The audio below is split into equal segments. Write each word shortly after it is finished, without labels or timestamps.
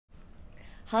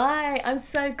Hi, I'm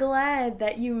so glad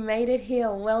that you made it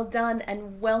here. Well done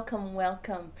and welcome,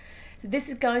 welcome. So this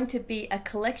is going to be a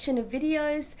collection of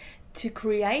videos to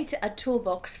create a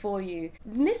toolbox for you.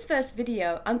 In this first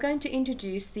video, I'm going to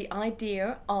introduce the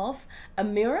idea of a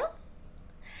mirror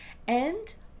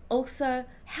and also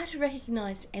how to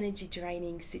recognize energy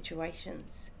draining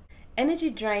situations. Energy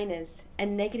drainers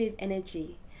and negative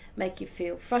energy make you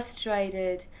feel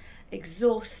frustrated,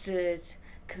 exhausted,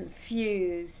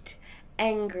 confused,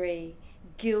 angry,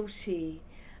 guilty,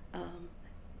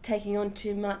 taking on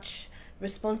too much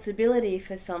responsibility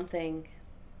for something.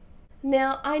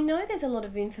 Now, I know there's a lot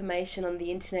of information on the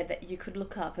internet that you could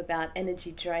look up about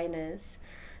energy drainers,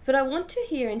 but I want to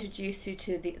here introduce you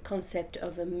to the concept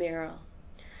of a mirror.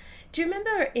 Do you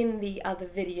remember in the other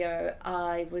video,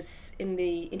 in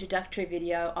the introductory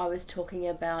video, I was talking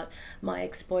about my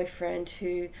ex-boyfriend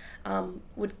who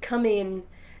would come in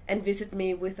and visit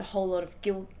me with a whole lot of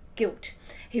guilt.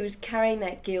 He was carrying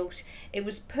that guilt. It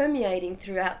was permeating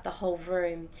throughout the whole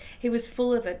room. He was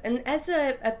full of it. And as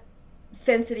a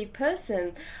sensitive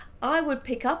person, I would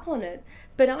pick up on it.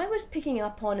 But I was picking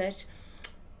up on it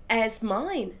as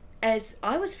mine, as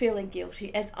I was feeling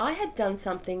guilty, as I had done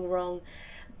something wrong.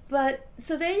 But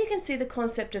so there you can see the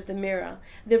concept of the mirror.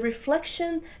 The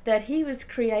reflection that he was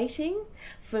creating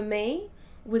for me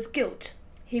was guilt.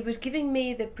 He was giving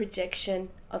me the projection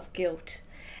of guilt.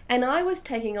 And I was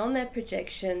taking on that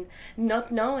projection, not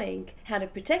knowing how to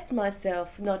protect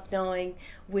myself, not knowing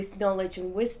with knowledge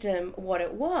and wisdom what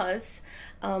it was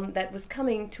that was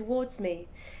coming towards me.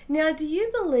 Now, do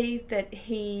you believe that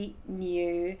he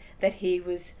knew that he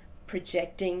was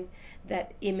projecting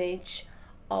that image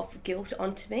of guilt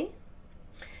onto me?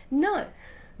 No.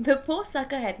 The poor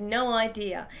sucker had no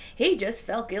idea. He just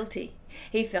felt guilty.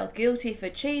 He felt guilty for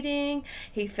cheating.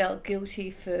 He felt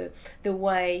guilty for the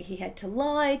way he had to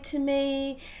lie to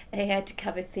me. He had to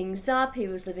cover things up. He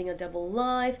was living a double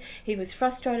life. He was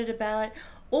frustrated about it.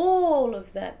 All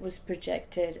of that was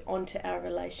projected onto our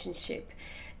relationship.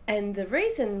 And the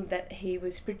reason that he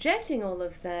was projecting all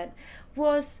of that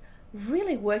was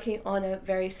really working on a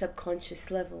very subconscious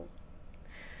level.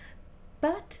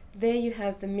 But there you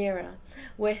have the mirror,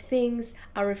 where things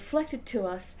are reflected to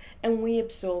us and we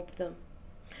absorb them.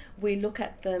 We look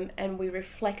at them and we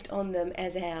reflect on them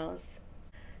as ours.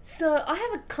 So I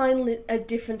have a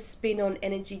different spin on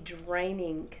energy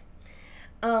draining.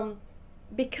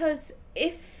 Because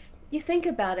if you think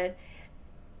about it,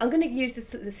 I'm going to use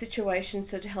the situation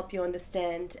so to help you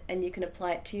understand and you can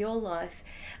apply it to your life.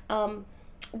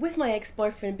 With my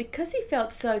ex-boyfriend, because he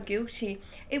felt so guilty,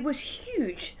 it was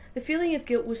huge. The feeling of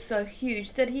guilt was so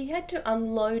huge that he had to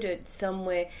unload it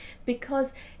somewhere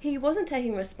because he wasn't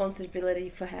taking responsibility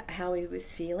for how he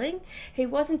was feeling. He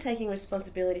wasn't taking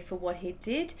responsibility for what he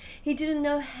did. He didn't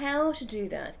know how to do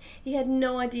that. He had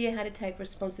no idea how to take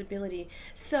responsibility.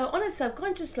 So on a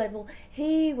subconscious level,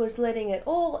 he was letting it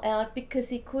all out because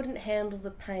he couldn't handle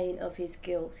the pain of his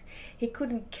guilt. He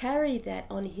couldn't carry that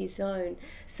on his own.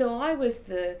 So I was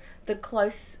the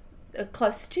close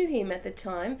to him at the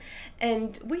time,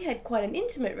 and we had quite an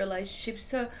intimate relationship,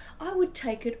 so I would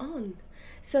take it on.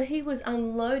 So he was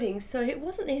unloading, so it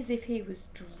wasn't as if he was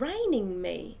draining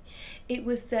me. It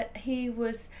was that he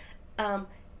was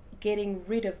getting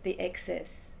rid of the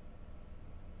excess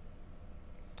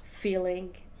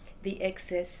feeling, the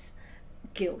excess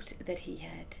guilt that he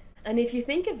had. And if you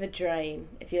think of a drain,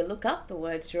 if you look up the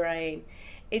word drain,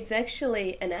 it's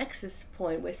actually an access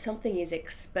point where something is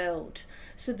expelled.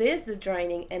 So there's the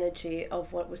draining energy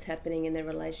of what was happening in their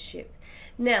relationship.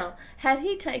 Now, had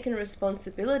he taken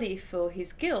responsibility for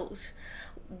his guilt,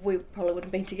 we probably wouldn't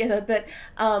have been together, but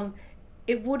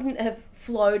it wouldn't have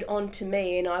flowed onto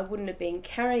me and I wouldn't have been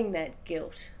carrying that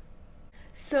guilt.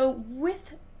 So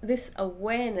with this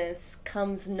awareness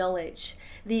comes knowledge,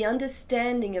 the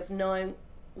understanding of knowing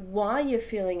why you're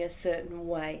feeling a certain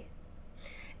way.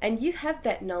 And you have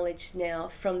that knowledge now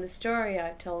from the story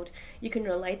I told. You can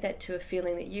relate that to a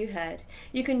feeling that you had.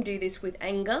 You can do this with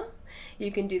anger,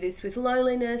 you can do this with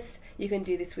loneliness, you can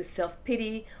do this with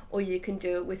self-pity, or you can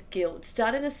do it with guilt.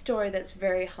 Start in a story that's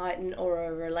very heightened or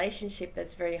a relationship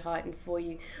that's very heightened for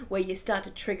you, where you start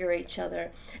to trigger each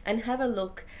other, and have a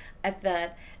look at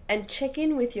that and check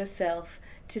in with yourself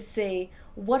to see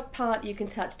what part you can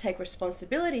start to take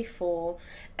responsibility for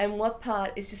and what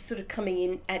part is just sort of coming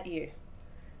in at you.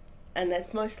 And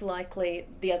that's most likely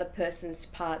the other person's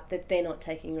part that they're not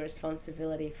taking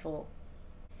responsibility for.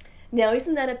 Now,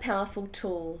 isn't that a powerful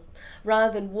tool?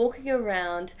 Rather than walking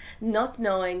around not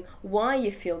knowing why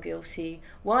you feel guilty,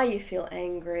 why you feel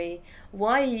angry,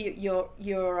 why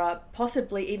you're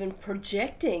possibly even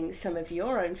projecting some of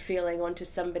your own feeling onto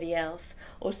somebody else,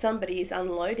 or somebody is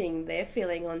unloading their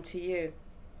feeling onto you.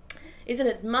 Isn't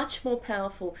it much more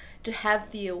powerful to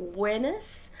have the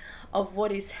awareness of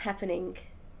what is happening?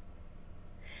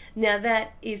 Now,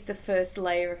 that is the first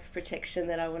layer of protection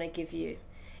that I want to give you,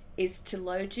 is to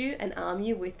load you and arm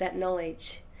you with that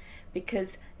knowledge,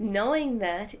 because knowing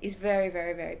that is very,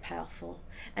 very, very powerful,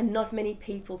 and not many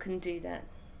people can do that.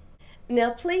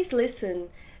 Now, please listen,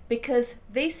 because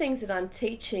these things that I'm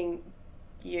teaching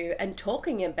you and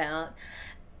talking about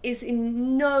is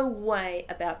in no way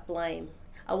about blame.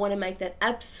 I want to make that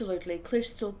absolutely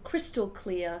crystal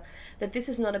clear, that this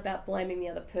is not about blaming the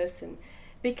other person,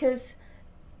 because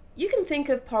you can think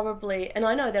of probably, and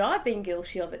I know that I've been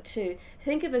guilty of it too,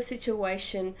 think of a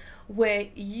situation where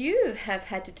you have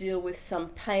had to deal with some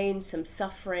pain, some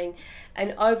suffering,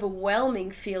 an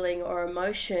overwhelming feeling or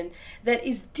emotion that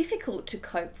is difficult to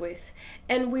cope with,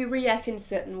 and we react in a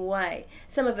certain way.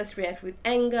 Some of us react with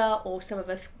anger, or some of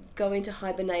us go into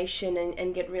hibernation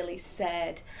and get really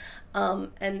sad,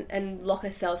 and lock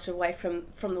ourselves away from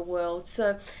the world.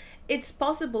 So it's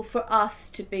possible for us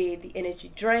to be the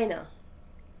energy drainer.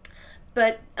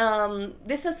 But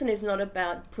this lesson is not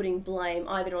about putting blame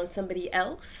either on somebody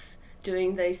else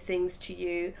doing those things to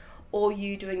you, or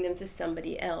you doing them to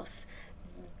somebody else.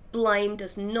 Blame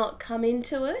does not come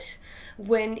into it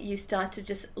when you start to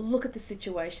just look at the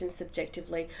situation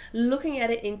subjectively, looking at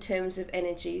it in terms of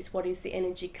energies. What is the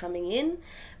energy coming in,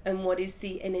 and what is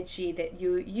the energy that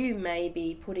you may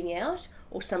be putting out,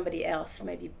 or somebody else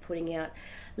may be putting out.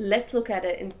 Let's look at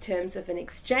it in terms of an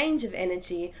exchange of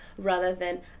energy rather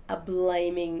than a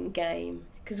blaming game,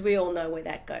 because we all know where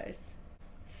that goes.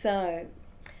 So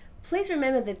please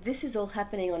remember that this is all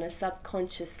happening on a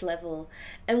subconscious level,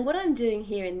 and what I'm doing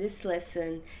here in this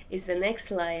lesson is the next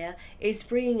layer, is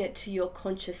bringing it to your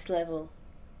conscious level,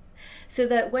 so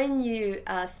that when you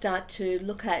start to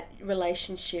look at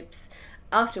relationships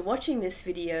after watching this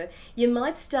video, you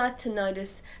might start to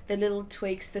notice the little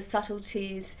tweaks, the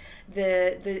subtleties,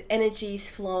 the energies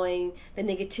flowing, the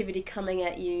negativity coming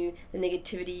at you, the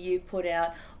negativity you put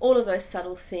out, all of those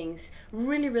subtle things.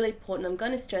 Really, really important. I'm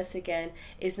going to stress again,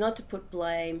 is not to put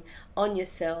blame on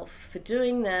yourself for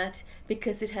doing that,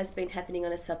 because it has been happening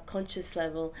on a subconscious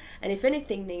level. And if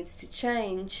anything needs to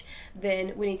change,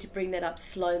 then we need to bring that up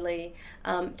slowly,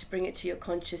 to bring it to your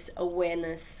conscious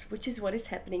awareness, which is what is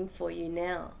happening for you now.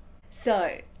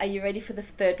 So, are you ready for the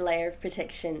third layer of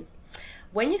protection?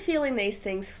 When you're feeling these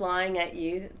things flying at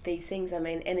you, these things, I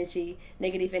mean energy,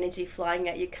 negative energy flying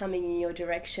at you, coming in your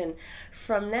direction,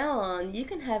 from now on you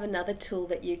can have another tool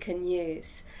that you can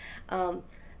use.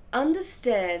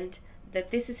 Understand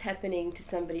that this is happening to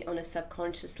somebody on a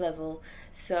subconscious level,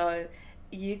 so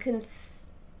you can,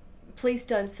 please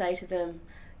don't say to them,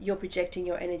 you're projecting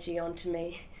your energy onto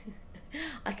me.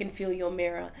 I can feel your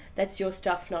mirror. That's your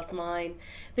stuff, not mine.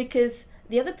 Because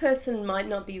the other person might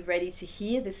not be ready to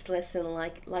hear this lesson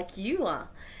like you are.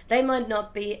 They might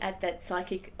not be at that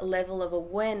psychic level of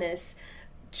awareness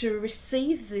to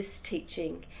receive this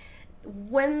teaching.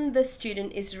 When the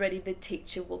student is ready, the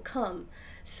teacher will come.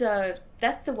 So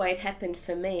that's the way it happened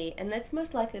for me, and that's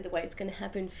most likely the way it's going to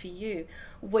happen for you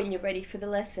when you're ready for the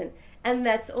lesson. And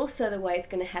that's also the way it's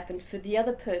going to happen for the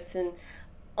other person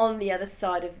on the other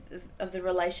side of the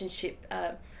relationship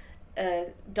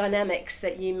dynamics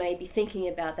that you may be thinking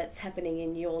about that's happening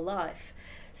in your life.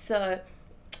 So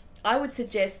I would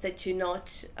suggest that you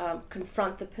not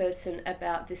confront the person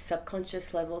about this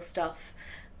subconscious level stuff,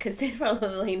 because they're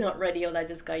probably not ready, or they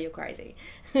just go, you're crazy.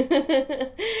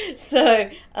 So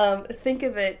think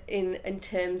of it in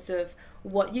terms of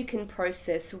what you can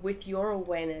process with your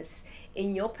awareness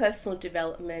in your personal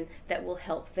development that will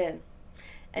help them.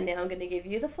 And now I'm going to give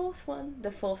you the fourth one, the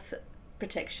fourth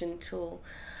protection tool.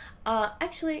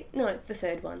 Actually, no, it's the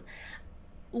third one.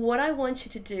 What I want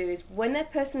you to do is, when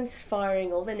that person's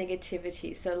firing all the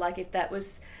negativity, so like if that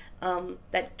was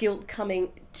that guilt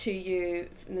coming to you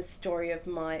in the story of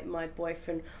my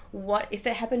boyfriend, what if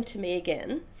that happened to me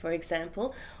again, for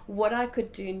example, what I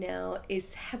could do now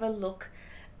is have a look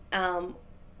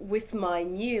with my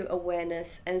new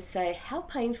awareness and say, how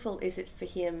painful is it for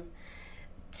him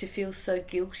to feel so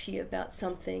guilty about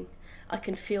something? I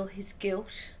can feel his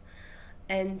guilt,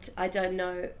 and I don't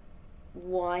know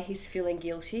why he's feeling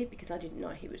guilty, because I didn't know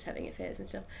he was having affairs and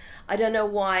stuff. I don't know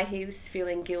why he was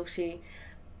feeling guilty,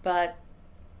 but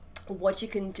what you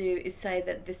can do is say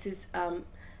that this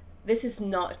is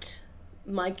not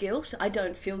my guilt. I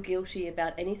don't feel guilty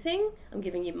about anything. I'm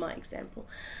giving you my example.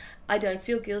 I don't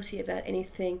feel guilty about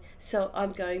anything, so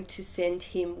I'm going to send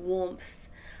him warmth.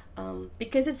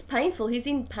 Because it's painful. He's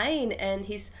in pain and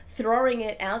he's throwing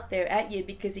it out there at you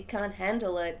because he can't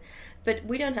handle it. But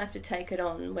we don't have to take it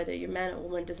on, whether you're man or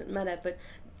woman, doesn't matter. But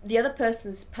the other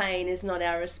person's pain is not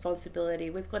our responsibility.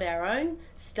 We've got our own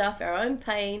stuff, our own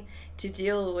pain to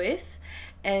deal with,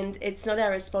 and it's not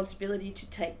our responsibility to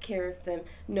take care of them,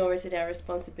 nor is it our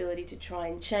responsibility to try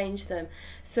and change them.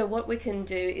 So what we can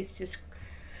do is just,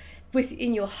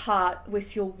 within your heart,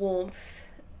 with your warmth,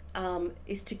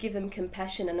 is to give them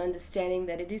compassion and understanding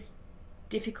that it is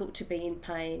difficult to be in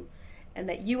pain, and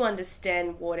that you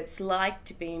understand what it's like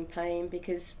to be in pain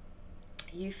because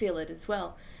you feel it as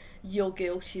well. Your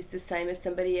guilt is the same as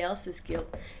somebody else's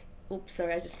guilt. Oops,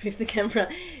 sorry, I just moved the camera.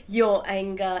 Your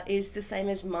anger is the same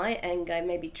as my anger. It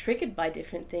may be triggered by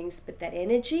different things, but that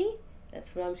energy,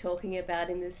 that's what I'm talking about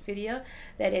in this video,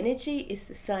 that energy is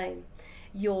the same.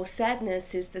 Your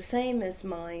sadness is the same as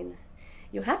mine.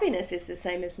 Your happiness is the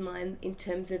same as mine in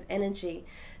terms of energy.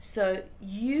 So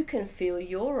you can feel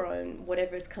your own,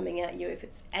 whatever is coming at you. If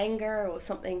it's anger or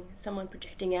something, someone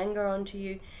projecting anger onto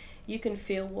you, you can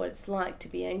feel what it's like to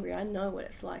be angry. I know what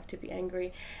it's like to be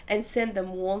angry. And send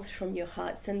them warmth from your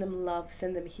heart. Send them love.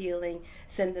 Send them healing.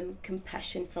 Send them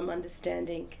compassion from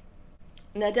understanding.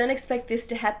 Now, don't expect this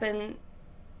to happen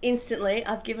instantly.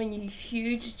 I've given you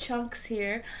huge chunks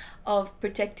here of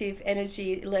protective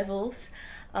energy levels.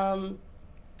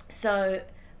 So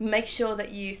make sure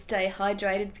that you stay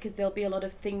hydrated, because there'll be a lot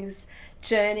of things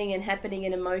churning and happening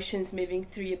and emotions moving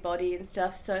through your body and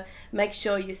stuff. So make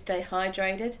sure you stay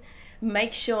hydrated.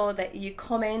 Make sure that you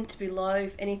comment below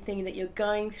if anything that you're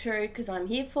going through, because I'm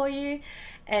here for you,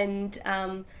 and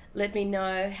let me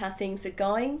know how things are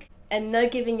going. And no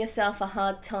giving yourself a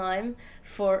hard time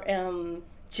for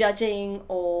judging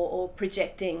or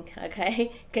projecting,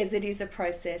 okay? Because it is a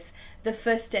process. The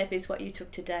first step is what you took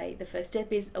today. The first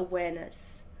step is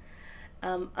awareness,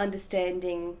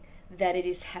 understanding that it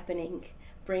is happening,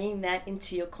 bringing that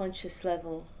into your conscious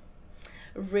level,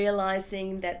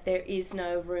 realizing that there is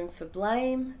no room for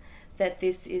blame, that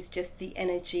this is just the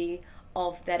energy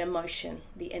of that emotion,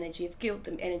 the energy of guilt,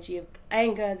 the energy of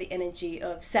anger, the energy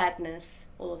of sadness,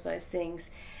 all of those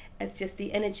things. It's just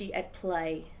the energy at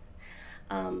play.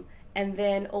 And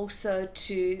then also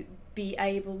to be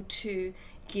able to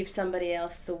give somebody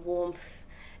else the warmth.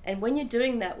 And when you're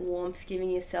doing that warmth, giving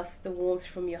yourself the warmth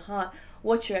from your heart,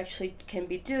 what you actually can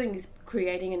be doing is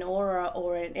creating an aura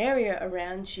or an area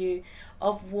around you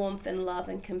of warmth and love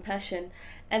and compassion.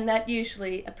 And that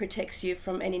usually protects you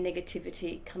from any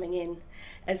negativity coming in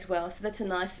as well. So that's a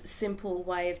nice, simple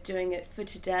way of doing it for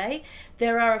today.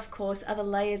 There are, of course, other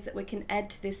layers that we can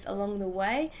add to this along the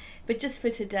way. But just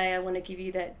for today, I want to give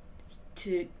you that,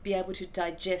 to be able to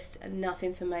digest enough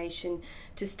information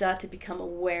to start to become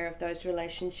aware of those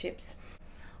relationships.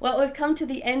 Well, we've come to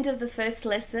the end of the first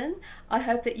lesson. I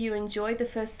hope that you enjoyed the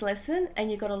first lesson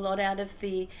and you got a lot out of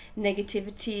the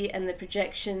negativity and the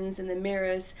projections and the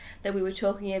mirrors that we were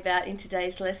talking about in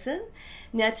today's lesson.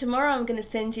 Now, tomorrow I'm going to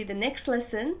send you the next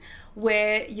lesson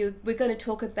where we're going to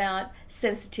talk about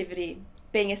sensitivity,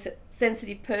 being a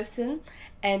sensitive person,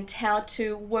 and how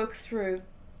to work through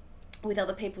with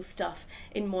other people's stuff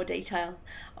in more detail.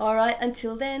 All right,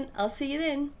 until then, I'll see you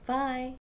then. Bye.